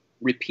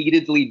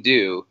repeatedly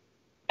do.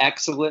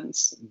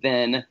 Excellence,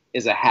 then,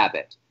 is a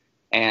habit."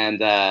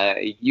 And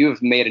you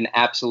have made an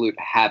absolute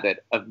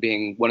habit of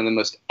being one of the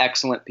most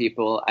excellent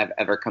people I've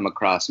ever come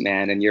across,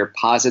 man. And your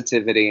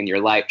positivity and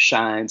your light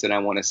shines. And I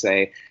want to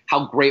say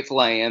how grateful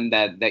I am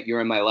that you're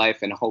in my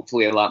life, and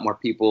hopefully a lot more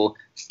people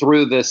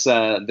through this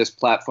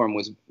platform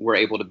were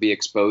able to be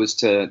exposed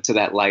to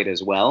that light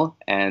as well.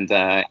 And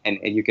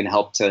you can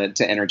help to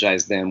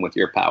energize them with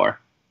your power.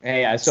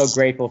 Hey, I'm so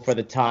grateful for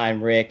the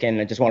time, Rick.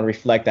 And I just want to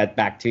reflect that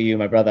back to you,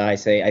 my brother. I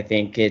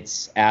think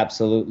it's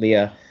absolutely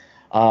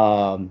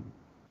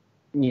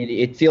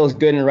it feels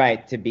good and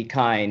right to be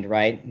kind,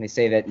 right? And they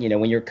say that,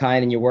 when you're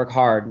kind and you work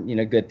hard,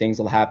 good things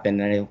will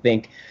happen. And I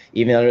think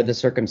even under the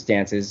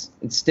circumstances,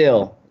 it's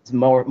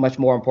much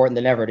more important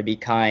than ever to be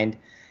kind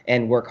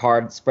and work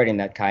hard spreading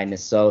that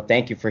kindness. So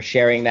thank you for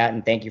sharing that,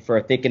 and thank you for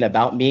thinking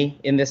about me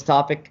in this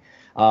topic.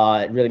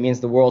 It really means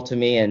the world to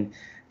me, and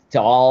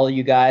to all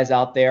you guys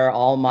out there,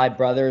 all my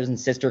brothers and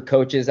sister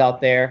coaches out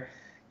there,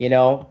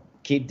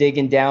 keep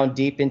digging down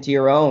deep into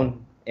your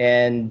own.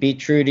 And be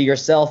true to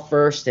yourself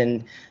first,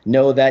 and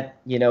know that,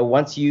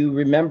 once you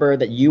remember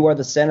that you are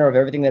the center of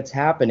everything that's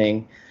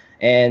happening,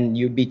 and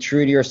you be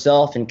true to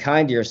yourself and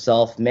kind to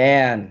yourself,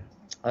 man,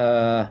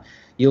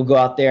 you'll go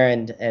out there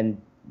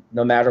and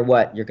no matter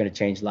what, you're going to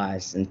change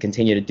lives and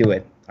continue to do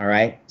it. All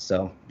right.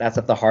 So that's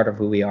at the heart of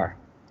who we are.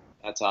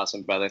 That's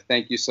awesome, brother.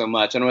 Thank you so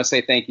much. And I want to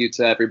say thank you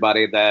to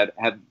everybody that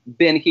have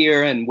been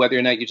here, and whether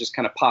or not you just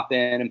kind of pop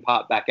in and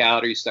pop back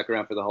out, or you stuck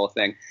around for the whole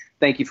thing.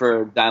 Thank you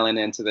for dialing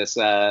into this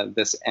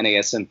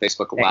NASM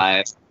Facebook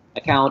Live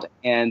account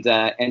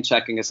and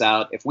checking us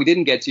out. If we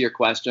didn't get to your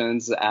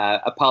questions,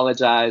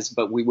 apologize,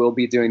 but we will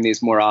be doing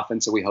these more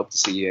often, so we hope to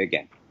see you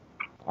again.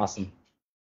 Awesome.